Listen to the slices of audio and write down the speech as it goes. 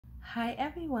Hi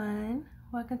everyone,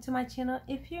 welcome to my channel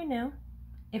if you're new.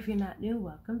 If you're not new,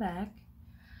 welcome back.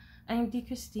 I am D.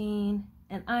 Christine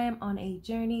and I am on a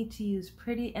journey to use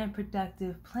pretty and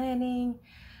productive planning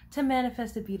to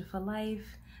manifest a beautiful life.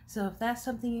 So if that's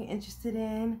something you're interested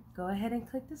in, go ahead and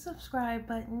click the subscribe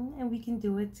button and we can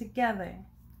do it together.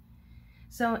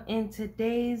 So in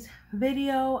today's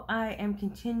video, I am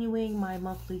continuing my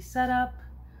monthly setup.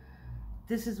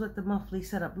 This is what the monthly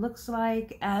setup looks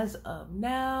like as of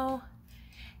now.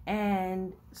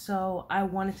 And so I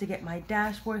wanted to get my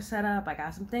dashboard set up. I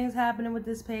got some things happening with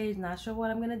this page, not sure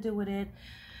what I'm going to do with it.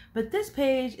 But this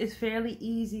page is fairly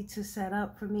easy to set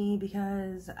up for me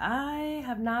because I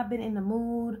have not been in the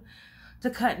mood to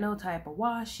cut no type of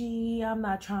washi. I'm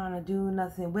not trying to do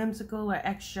nothing whimsical or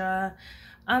extra.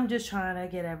 I'm just trying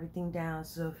to get everything down.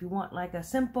 So if you want like a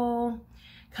simple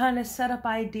kind of setup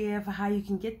idea for how you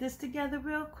can get this together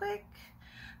real quick,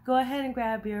 go ahead and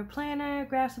grab your planner,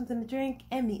 grab something to drink,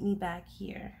 and meet me back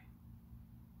here.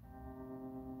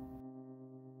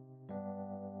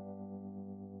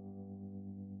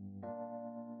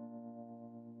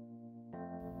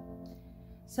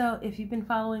 So if you've been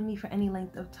following me for any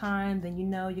length of time, then you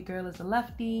know your girl is a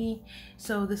lefty.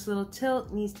 So this little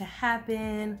tilt needs to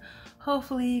happen.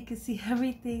 Hopefully you can see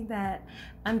everything that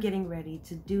I'm getting ready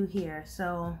to do here.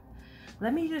 So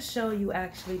let me just show you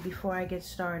actually before I get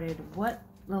started what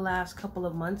the last couple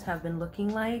of months have been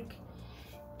looking like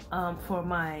for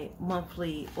my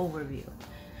monthly overview.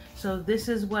 So this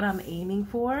is what I'm aiming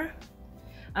for.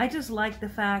 I just like the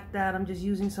fact that I'm just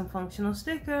using some functional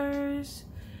stickers,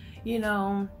 you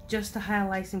know, just to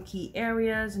highlight some key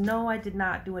areas. No, I did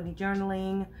not do any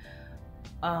journaling.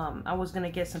 I was gonna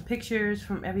get some pictures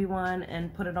from everyone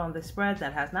and put it on the spread.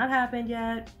 That has not happened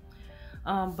yet.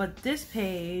 But this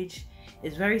page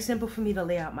is very simple for me to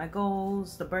lay out my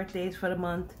goals, the birthdays for the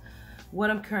month,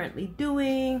 what I'm currently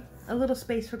doing, a little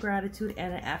space for gratitude,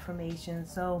 and an affirmation.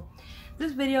 So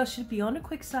this video should be on the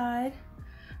quick side.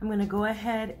 I'm gonna go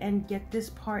ahead and get this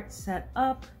part set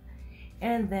up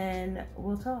and then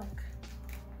we'll talk.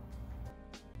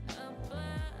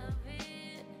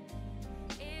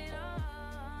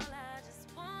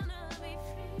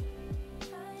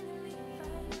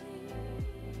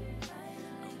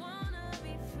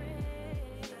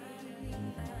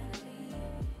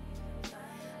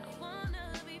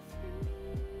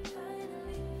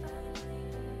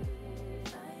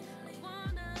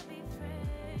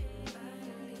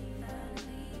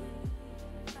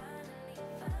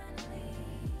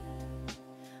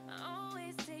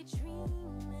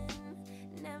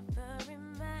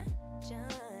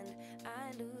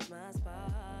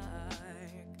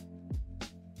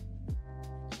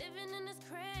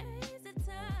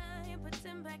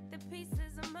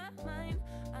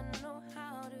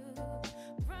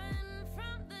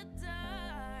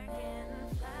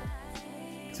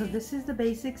 So this is the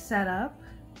basic setup,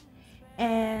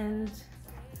 and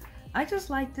I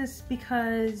just like this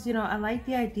because, you know, I like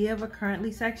the idea of a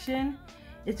currently section.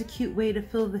 It's a cute way to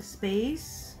fill the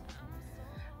space.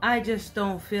 I just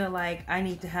don't feel like I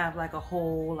need to have like a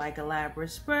whole like elaborate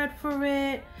spread for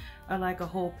it or like a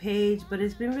whole page, but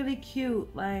it's been really cute,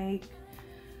 like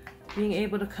being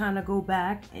able to kind of go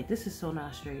back. This is so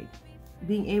not straight.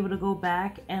 Being able to go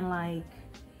back and like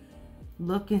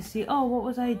look and see, oh, what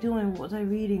was I doing? What was I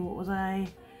reading? What was I,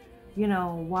 you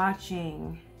know,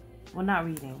 watching? Well, not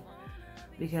reading,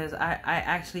 because I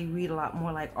actually read a lot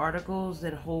more like articles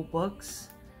than whole books.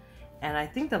 And I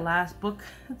think the last book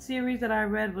series that I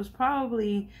read was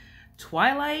probably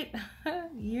Twilight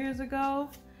years ago.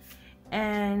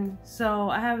 And so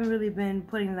I haven't really been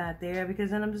putting that there because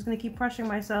then I'm just going to keep pressuring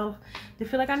myself to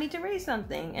feel like I need to read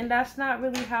something. And that's not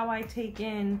really how I take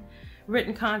in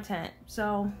written content.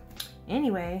 So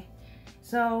anyway,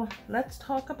 so let's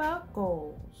talk about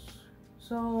goals.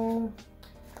 So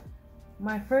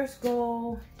my first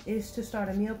goal is to start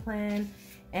a meal plan,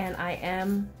 and I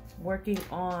am working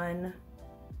on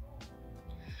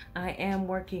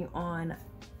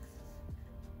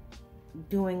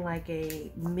doing like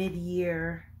a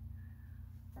mid-year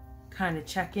kind of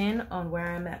check-in on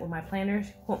where I'm at with my planner,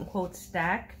 quote unquote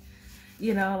stack.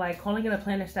 You know, like calling it a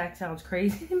planner stack sounds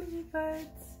crazy to me, but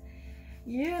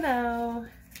you know,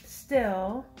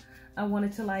 still I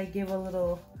wanted to like give a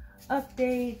little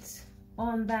update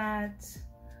on that.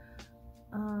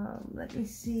 Let me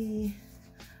see.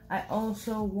 I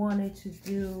also wanted to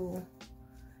do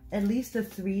at least a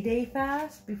 3-day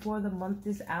fast before the month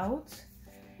is out.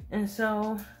 And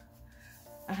so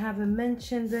I haven't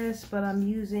mentioned this, but I'm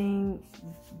using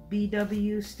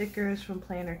BW stickers from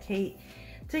Planner Kate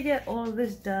to get all of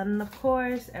this done. And of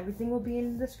course, everything will be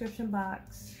in the description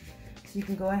box. So you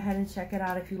can go ahead and check it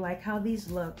out if you like how these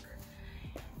look.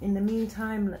 In the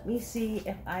meantime, let me see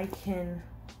if I can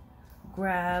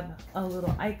grab a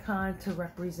little icon to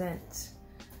represent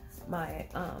my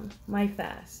my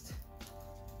fast.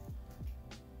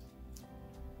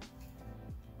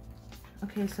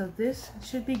 Okay, so this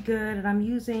should be good, and I'm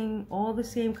using all the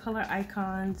same color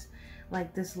icons,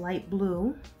 like this light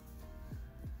blue.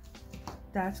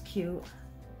 That's cute.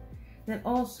 Then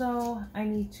also I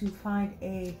need to find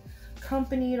a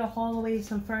company to haul away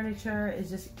some furniture.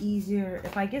 It's just easier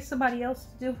if I get somebody else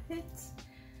to do it.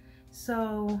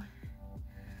 So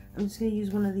I'm just gonna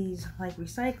use one of these like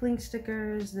recycling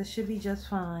stickers. This should be just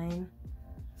fine.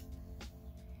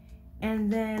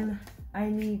 And then I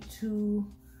need to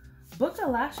book a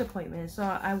lash appointment. So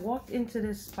I walked into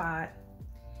this spot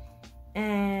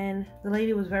and the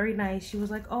lady was very nice. She was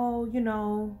like, oh, you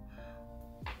know,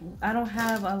 I don't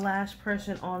have a lash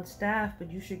person on staff,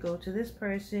 but you should go to this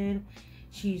person.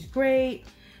 She's great.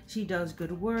 She does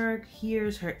good work.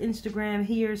 Here's her Instagram.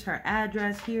 Here's her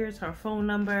address. Here's her phone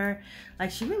number.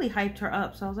 Like, she really hyped her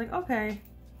up. So I was like, okay.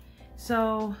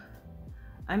 So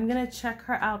I'm gonna check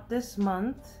her out this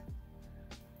month.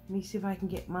 Let me see if I can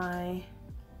get my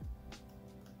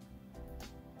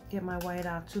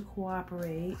whiteout to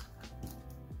cooperate.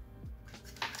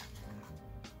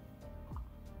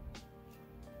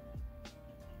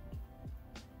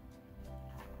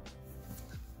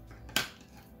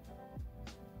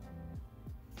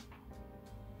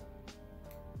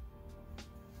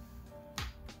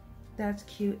 That's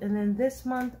cute. And then this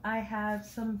month I have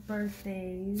some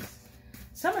birthdays.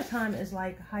 Summertime is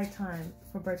like high time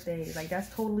for birthdays. Like, that's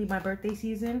totally my birthday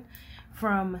season,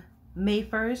 from May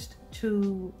 1st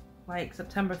to like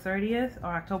September 30th or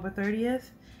October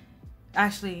 30th.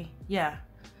 Actually, yeah.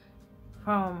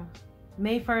 From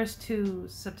May 1st to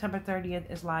September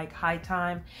 30th is like high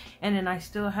time. And then I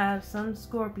still have some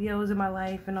Scorpios in my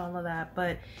life and all of that,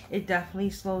 but it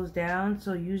definitely slows down.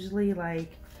 So usually,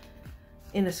 like,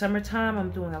 in the summertime, I'm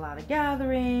doing a lot of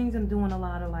gatherings. I'm doing a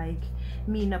lot of like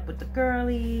meeting up with the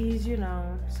girlies, you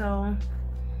know. So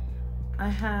I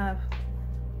have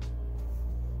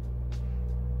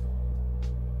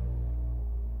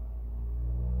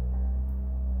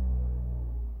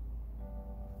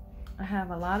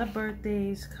a lot of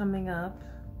birthdays coming up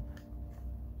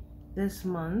this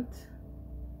month.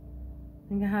 I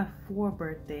think I have 4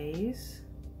 birthdays.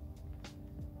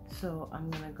 So I'm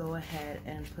gonna go ahead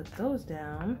and put those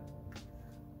down.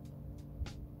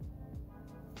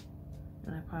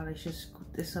 And I probably should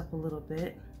scoop this up a little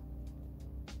bit.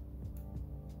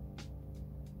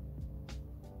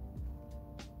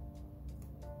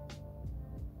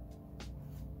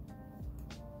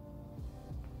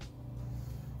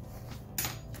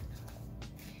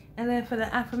 And then for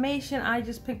the affirmation, I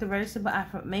just picked a very simple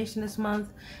affirmation this month.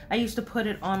 I used to put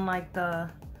it on like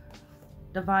the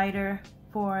divider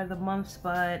for the months,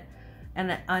 but and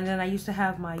then I used to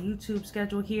have my YouTube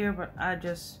schedule here, but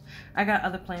I got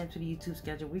other plans for the YouTube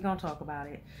schedule. We're gonna talk about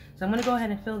it. So I'm gonna go ahead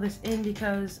and fill this in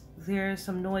because there's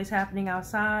some noise happening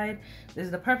outside. This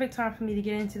is the perfect time for me to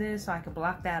get into this so I can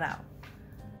block that out.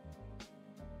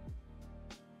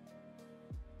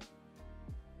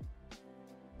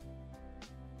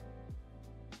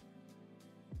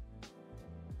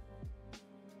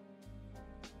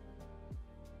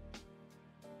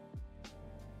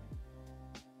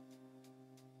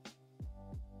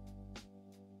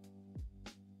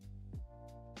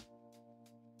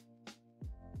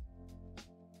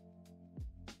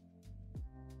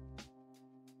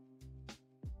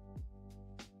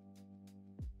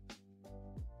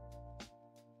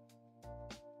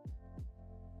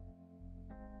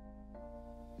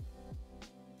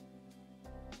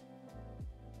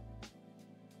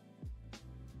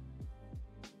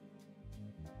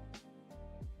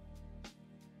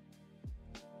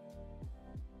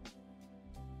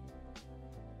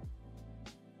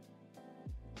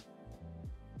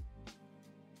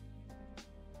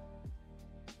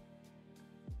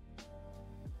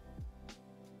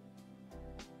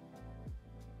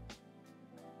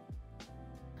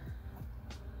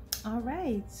 All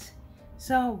right,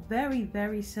 so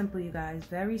very simple, you guys.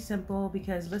 Very simple,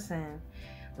 because listen,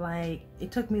 like,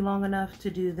 it took me long enough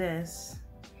to do this,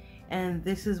 and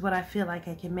this is what I feel like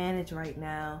I can manage right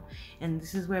now. And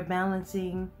this is where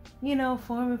balancing, you know,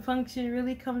 form and function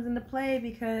really comes into play,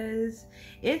 because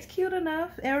it's cute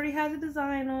enough. It already has a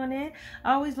design on it.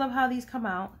 I always love how these come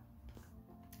out,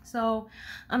 so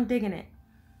I'm digging it.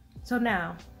 So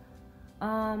now,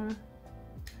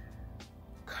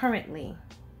 currently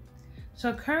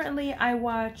I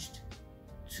watched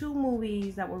 2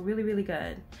 movies that were really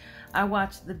good. I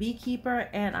watched The Beekeeper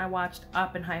and I watched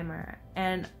Oppenheimer.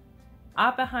 And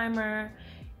Oppenheimer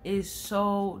is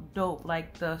so dope.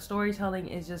 Like, the storytelling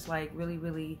is just like really,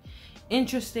 really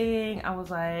interesting. I was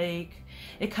like,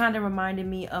 it kind of reminded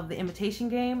me of The Imitation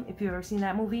Game, if you've ever seen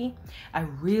that movie. I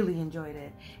really enjoyed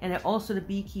it. And then also The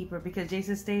Beekeeper, because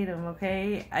Jason Statham,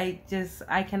 okay,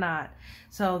 I cannot.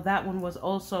 So that one was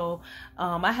also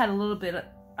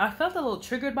I felt a little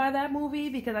triggered by that movie,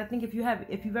 because I think if you've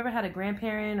ever had a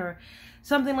grandparent or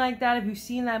something like that, if you've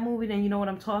seen that movie, then you know what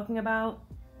I'm talking about.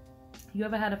 You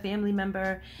ever had a family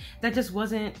member that just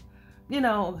wasn't, you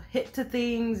know, hip to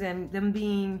things, and them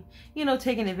being, you know,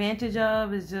 taken advantage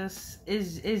of is just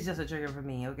a trigger for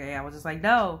me, okay? I was just like,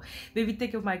 no, maybe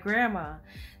think of my grandma.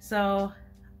 So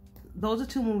those are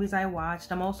two movies I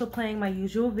watched. I'm also playing my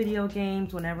usual video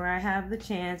games whenever I have the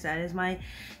chance. That is my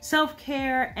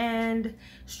self-care and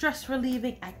stress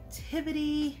relieving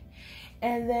activity.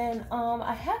 And then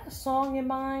I had a song in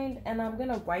mind, and I'm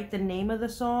gonna write the name of the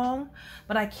song,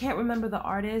 but I can't remember the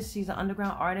artist. She's an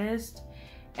underground artist,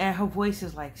 and her voice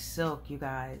is like silk, you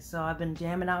guys. So I've been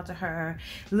jamming out to her.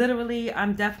 Literally,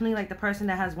 I'm definitely like the person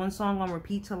that has one song on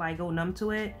repeat till I go numb to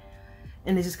it.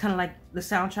 And it's just kind of like the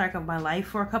soundtrack of my life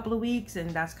for a couple of weeks, and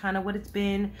that's kind of what it's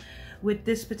been with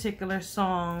this particular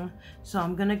song. So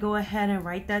I'm gonna go ahead and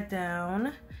write that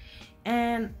down.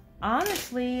 And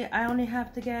honestly, I only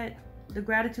have to get the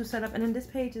gratitude set up, and then this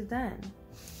page is done.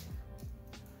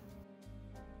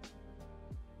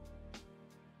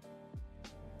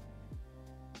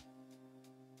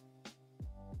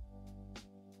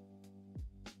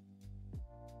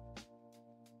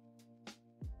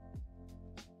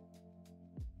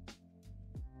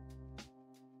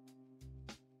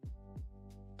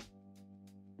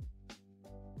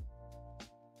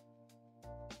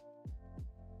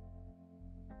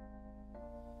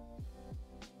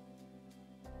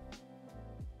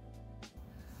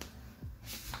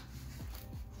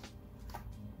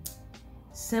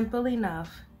 Simple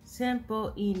enough,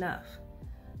 simple enough.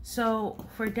 So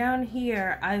for down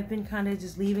here, I've been kind of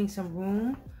just leaving some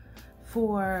room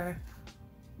for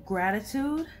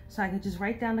gratitude, so I can just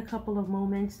write down a couple of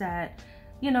moments that,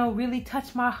 you know, really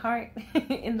touch my heart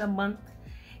in the month.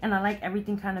 And I like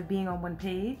everything kind of being on one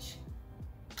page.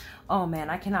 Oh man,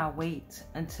 I cannot wait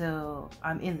until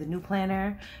I'm in the new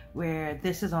planner where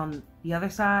this is on the other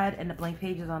side and the blank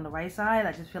page is on the right side.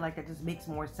 I just feel like that just makes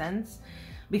more sense,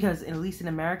 because at least in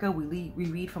America, we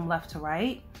read from left to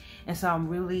right. And so I'm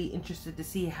really interested to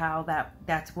see how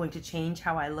that's going to change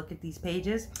how I look at these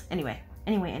pages. Anyway.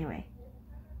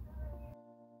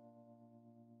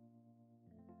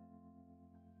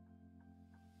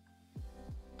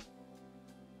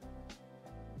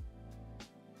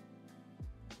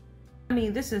 I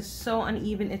mean, this is so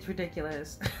uneven, it's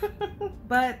ridiculous.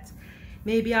 But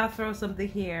maybe I'll throw something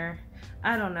here.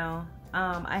 I don't know.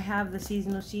 I have the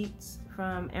seasonal sheets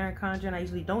from Erin Condren. I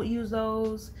usually don't use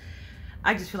those.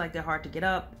 I just feel like they're hard to get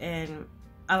up, and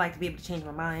I like to be able to change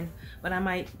my mind. But I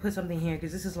might put something here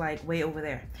because this is like way over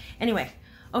there. Anyway,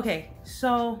 okay,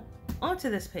 so onto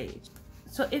this page.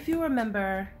 So if you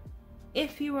remember,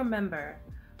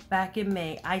 back in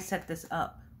May, I set this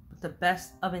up with the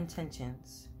best of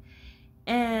intentions.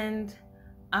 And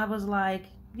I was like,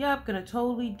 yep, gonna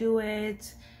totally do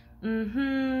it.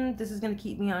 This is gonna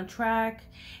keep me on track.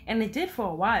 And it did for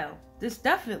a while. This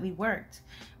definitely worked.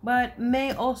 But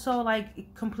May also, like,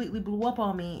 it completely blew up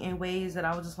on me in ways that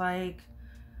I was just like,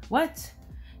 what?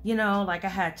 You know, like I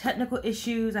had technical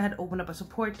issues. I had to open up a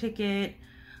support ticket.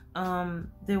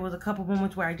 There was a couple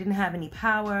moments where I didn't have any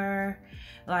power.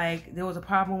 Like, there was a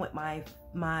problem with my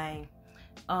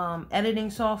editing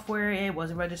software. It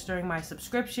wasn't registering my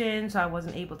subscription, so I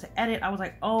wasn't able to edit. I was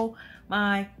like, oh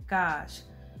my gosh.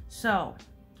 So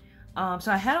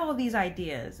I had all these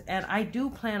ideas, and I do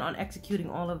plan on executing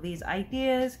all of these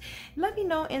ideas. Let me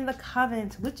know in the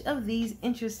comments which of these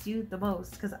interests you the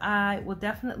most, because I will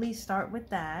definitely start with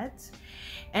that.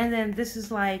 And then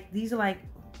these are like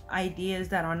ideas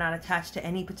that are not attached to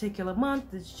any particular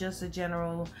month. It's just a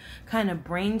general kind of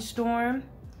brainstorm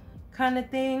kind of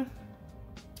thing.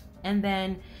 And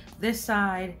then this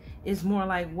side is more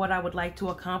like what I would like to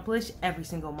accomplish every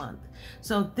single month.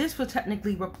 So this will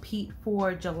technically repeat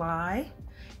for July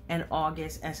and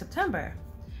August and September.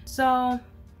 So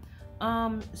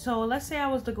let's say I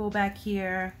was to go back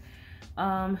here, did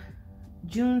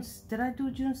I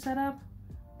do June setup?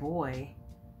 Boy,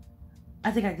 I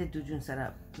think I did do June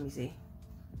setup. Let me see.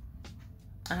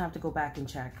 I have to go back and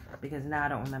check because now I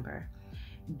don't remember.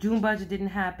 June budget didn't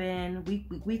happen.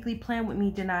 Weekly plan with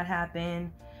me did not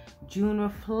happen. June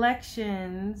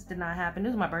reflections did not happen.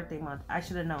 This was my birthday month. I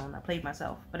should have known. I played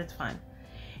myself, but it's fine.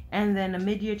 And then a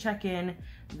mid-year check-in,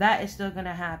 that is still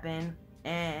gonna happen,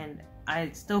 and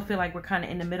I still feel like we're kind of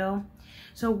in the middle.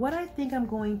 So what I think I'm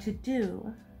going to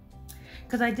do,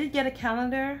 because I did get a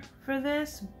calendar for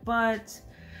this, but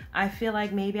I feel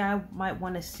like maybe I might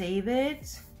want to save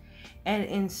it, and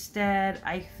instead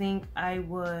I think I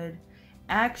would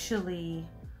actually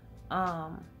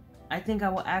I think I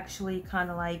will actually kind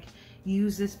of like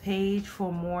use this page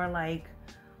for more like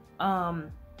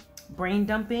brain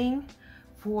dumping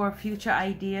for future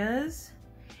ideas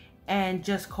and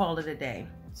just call it a day.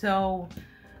 So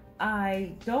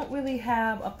I don't really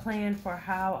have a plan for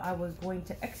how I was going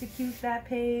to execute that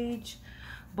page,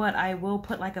 but I will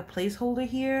put like a placeholder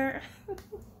here.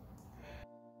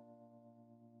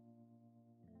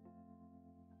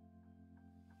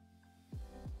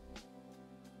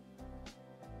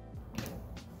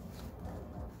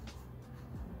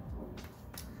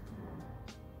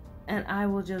 And I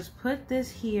will just put this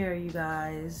here, you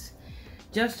guys,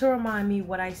 just to remind me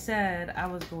what I said I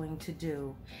was going to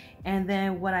do. And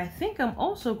then what I think I'm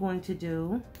also going to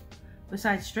do,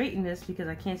 besides straighten this because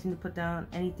I can't seem to put down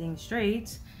anything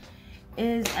straight,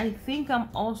 is I think I'm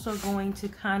also going to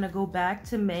kind of go back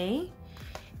to May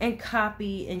and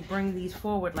copy and bring these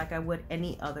forward like I would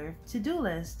any other to-do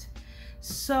list.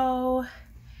 So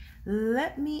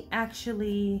let me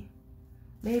actually,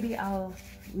 maybe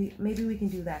we can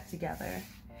do that together.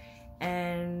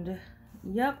 And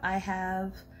yep, I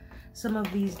have some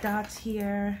of these dots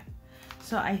here.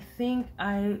 So I think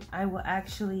I will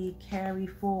actually carry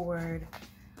forward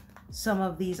some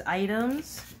of these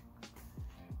items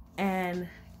and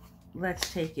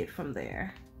let's take it from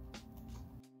there.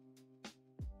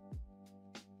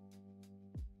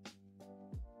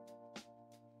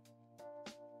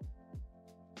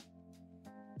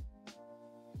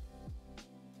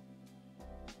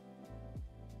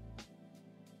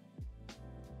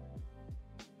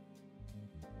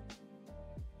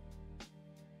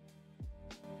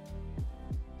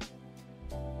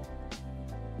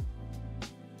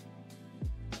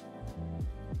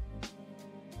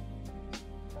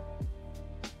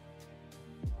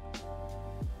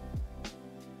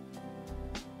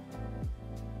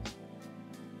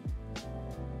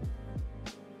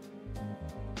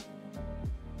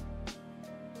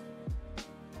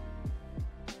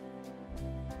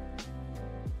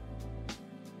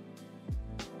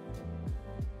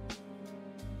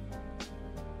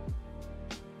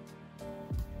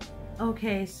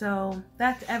 Okay, so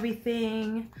that's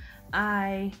everything.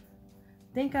 I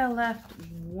think I left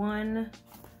one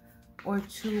or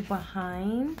two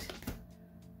behind.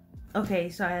 Okay,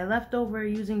 so I left over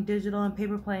using digital and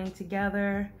paper planning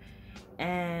together,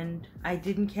 and I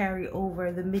didn't carry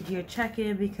over the mid-year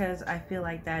check-in because I feel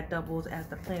like that doubles as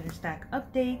the planner stack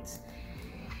updates.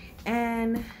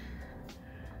 And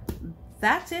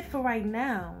that's it for right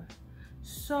now.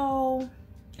 So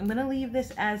I'm gonna leave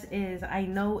this as is. I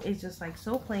know it's just like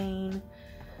so plain.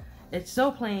 It's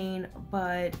so plain,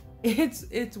 but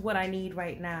it's what I need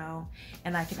right now.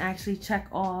 And I can actually check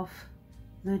off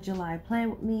the July plan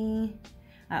with me.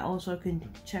 I also can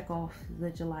check off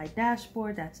the July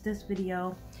dashboard, that's this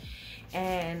video,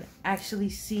 and actually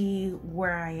see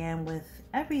where I am with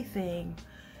everything.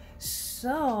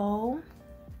 So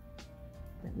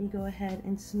let me go ahead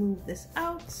and smooth this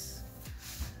out.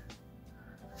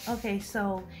 Okay,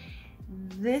 so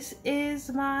this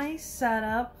is my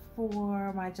setup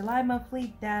for my July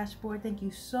monthly dashboard. Thank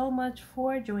you so much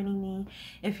for joining me.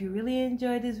 If you really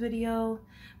enjoyed this video,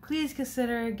 please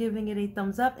consider giving it a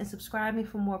thumbs up and subscribing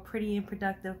for more pretty and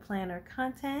productive planner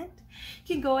content.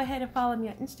 You can go ahead and follow me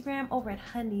on Instagram over at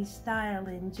Honey Style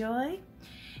Enjoy.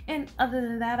 And other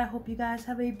than that, I hope you guys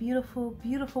have a beautiful,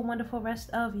 beautiful, wonderful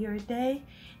rest of your day,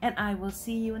 and I will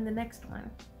see you in the next one.